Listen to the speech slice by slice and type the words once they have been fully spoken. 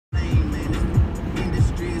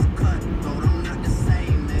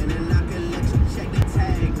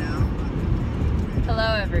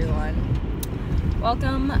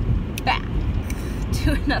Welcome back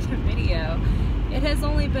to another video. It has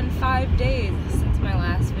only been 5 days since my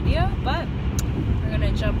last video, but we're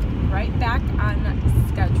gonna jump right back on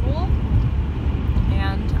schedule.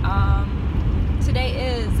 And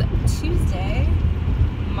today is Tuesday,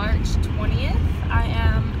 March 20th. I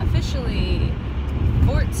am officially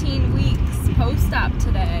 14 weeks post-op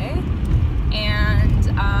today. And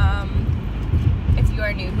if you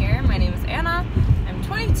are new here, my name is Anna. I'm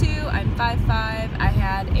 22, I'm 5'5", I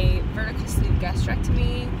had a vertical sleeve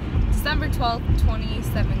gastrectomy December 12th,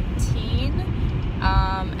 2017,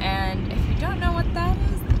 and if you don't know what that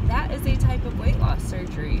is a type of weight loss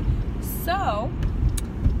surgery. So,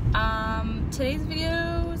 today's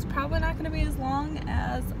video is probably not going to be as long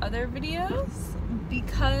as other videos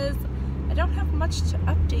because I don't have much to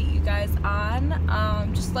update you guys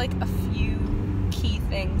on, just like a few key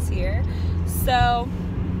things here. So,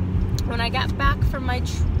 when I got back from my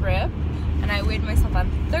trip and I weighed myself on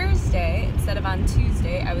Thursday instead of on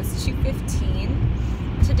Tuesday, I was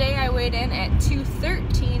 215. Today I weighed in at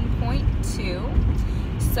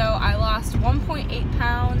 213.2. So I lost 1.8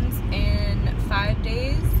 pounds in 5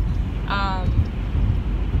 days.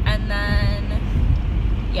 And then,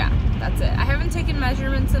 yeah, that's it. I haven't taken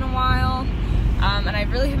measurements in a while. And I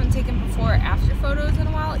really haven't taken before or after photos in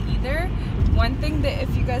a while either. One thing that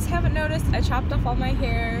if you guys haven't noticed, I chopped off all my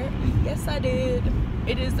hair. Yes, I did.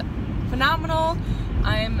 It is phenomenal.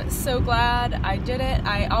 I'm so glad I did it.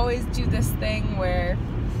 I always do this thing where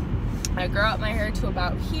I grow out my hair to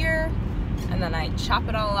about here and then I chop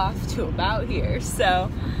it all off to about here.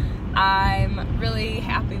 So I'm really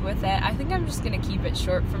happy with it. I think I'm just gonna keep it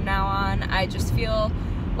short from now on. I just feel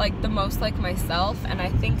like the most like myself, and I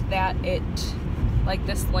think that it, like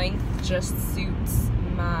this length just suits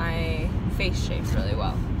my face shape really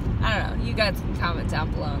well. I don't know, you guys can comment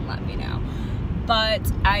down below and let me know.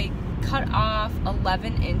 But I cut off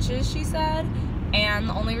 11 inches, she said, and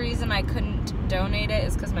the only reason I couldn't donate it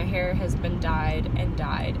is because my hair has been dyed and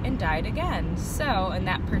dyed and dyed again. So, and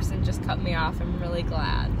that person just cut me off. I'm really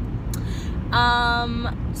glad.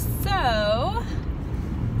 So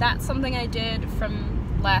that's something I did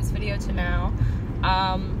from last video to now.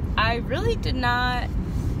 I really did not,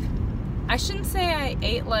 I shouldn't say I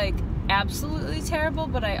ate like absolutely terrible,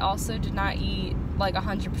 but I also did not eat like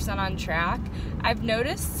 100% on track. I've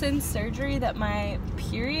noticed since surgery that my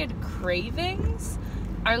period cravings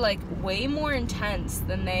are like way more intense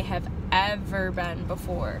than they have ever been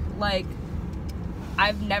before. Like,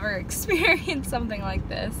 I've never experienced something like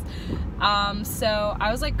this. So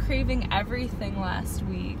I was like craving everything last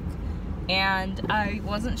week and I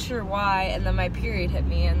wasn't sure why, and then my period hit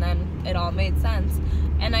me and then it all made sense.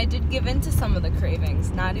 And I did give in to some of the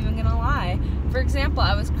cravings, not even gonna lie. For example,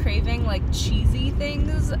 I was craving like cheesy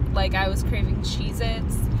things, like I was craving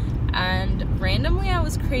Cheez-Its, and randomly I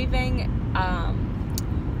was craving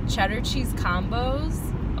cheddar cheese combos,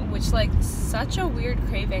 which like such a weird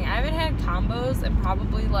craving. I haven't had combos in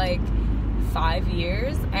probably like 5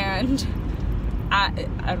 years, and I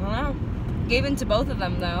don't know. Gave in to both of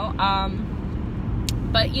them though.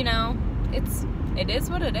 But you know, it is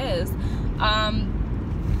what it is.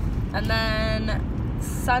 And then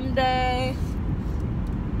Sunday,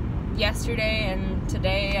 yesterday, and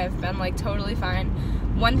today I've been like totally fine.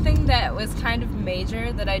 One thing that was kind of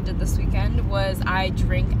major that I did this weekend was I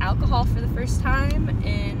drank alcohol for the first time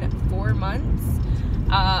in 4 months.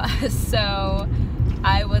 So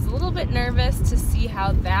I was a little bit nervous to see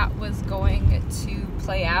how that was going to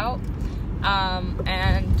play out.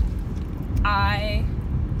 And I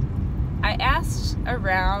asked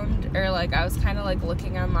around, or like I was kind of like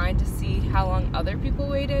looking online to see how long other people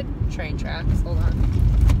waited. Train tracks, hold on.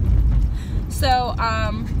 So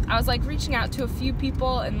I was like reaching out to a few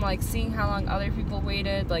people and like seeing how long other people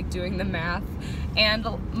waited, like doing the math, and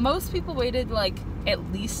most people waited like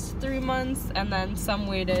at least 3 months, and then some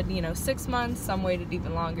waited, you know, 6 months, some waited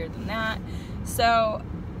even longer than that. So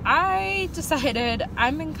I decided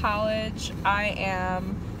I'm in college.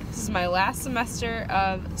 This is my last semester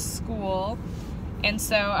of school, and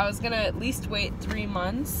so I was gonna at least wait 3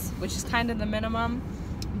 months, which is kind of the minimum,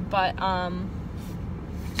 but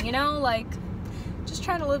you know, like, just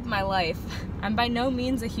trying to live my life. I'm by no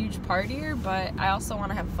means a huge partier, but I also want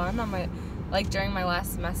to have fun on my, like, during my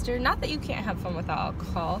last semester. Not that you can't have fun without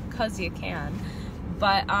alcohol, cause you can,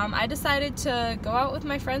 but I decided to go out with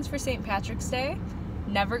my friends for St. Patrick's Day.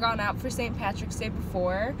 Never gone out for St. Patrick's Day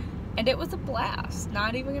before, and it was a blast,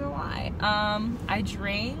 not even gonna lie.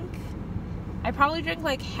 I probably drank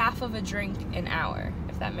like half of a drink an hour,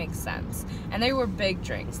 if that makes sense. And they were big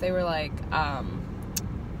drinks. They were like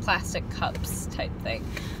plastic cups type thing.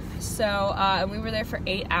 So, and we were there for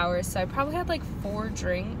 8 hours, so I probably had like 4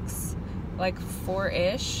 drinks, like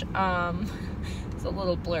 4-ish. It's a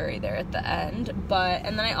little blurry there at the end,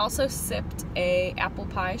 and then I also sipped a apple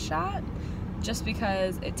pie shot just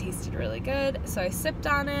because it tasted really good, so I sipped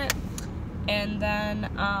on it, and then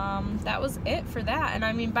that was it for that. And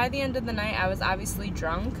I mean, by the end of the night, I was obviously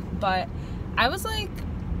drunk, but I was like,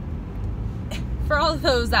 for all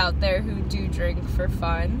those out there who do drink for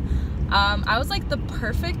fun, I was like the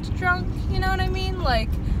perfect drunk, you know what I mean? Like,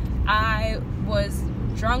 I was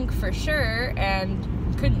drunk for sure, and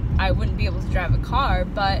I wouldn't be able to drive a car,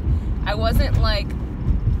 but I wasn't like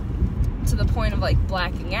to the point of like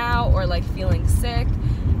blacking out or like feeling sick.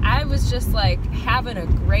 I was just like having a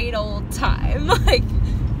great old time, like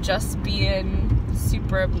just being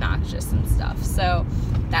super obnoxious and stuff. So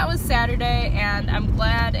that was Saturday, and I'm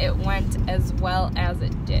glad it went as well as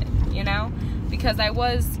it did, you know, because I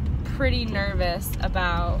was pretty nervous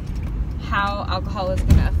about how alcohol was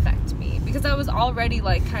going to affect me, because I was already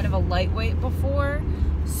like kind of a lightweight before.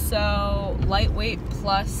 So lightweight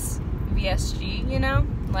plus VSG, you know,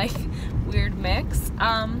 like weird mix.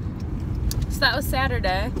 So that was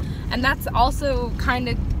Saturday, and that's also kind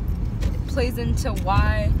of plays into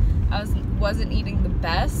why I wasn't eating the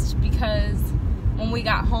best, because when we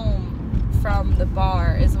got home from the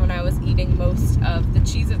bar is when I was eating most of the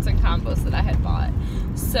Cheez-Its and combos that I had bought.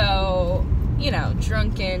 So, you know,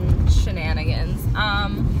 drunken shenanigans.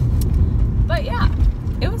 But yeah,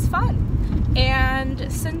 it was fun.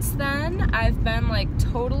 And since then, I've been like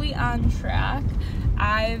totally on track.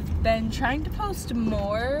 I've been trying to post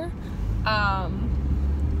more on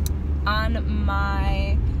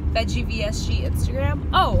my Veggie VSG Instagram.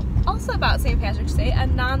 Oh, also about St. Patrick's Day, a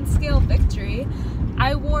non-scale victory.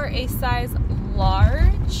 I wore a size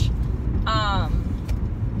large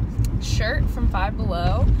shirt from Five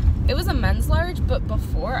Below. It was a men's large, but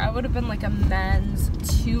before I would have been like a men's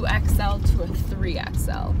 2XL to a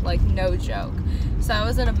 3XL, like no joke. So I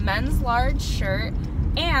was in a men's large shirt,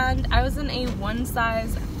 and I was in a one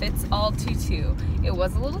size fits all tutu. It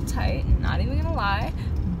was a little tight, not even gonna lie,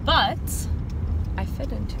 but I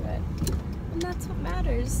fit into it, and that's what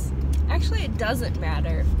matters. Actually, it doesn't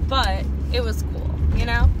matter, but it was cool, you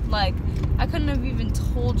know? Like, I couldn't have even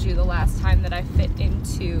told you the last time that I fit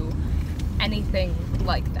into anything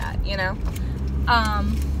like that, you know?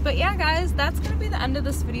 But yeah, guys, that's gonna be the end of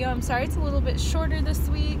this video. I'm sorry it's a little bit shorter this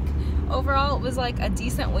week. Overall, it was like a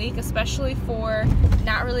decent week, especially for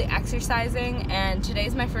not really exercising, and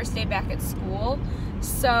today's my first day back at school.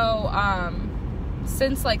 So,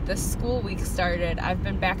 since like the school week started, I've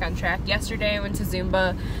been back on track. Yesterday I went to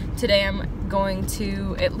Zumba. Today I'm going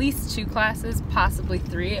to at least 2 classes, possibly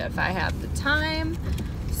 3 if I have the time.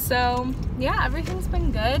 So yeah, everything's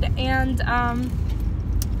been good, and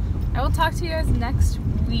I will talk to you guys next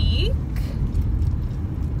week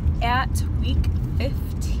at week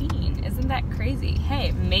 15. Isn't that crazy?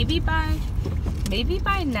 Hey, maybe by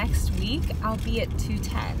next week I'll be at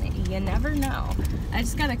 210. You never know. I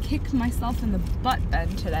just gotta kick myself in the butt then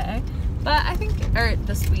today, but I think, or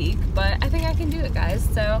this week, but I think I can do it, guys.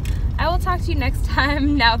 So I will talk to you next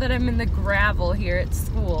time, now that I'm in the gravel here at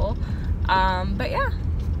school. But yeah,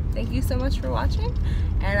 thank you so much for watching,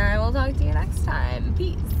 and I will talk to you next time.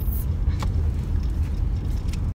 Peace.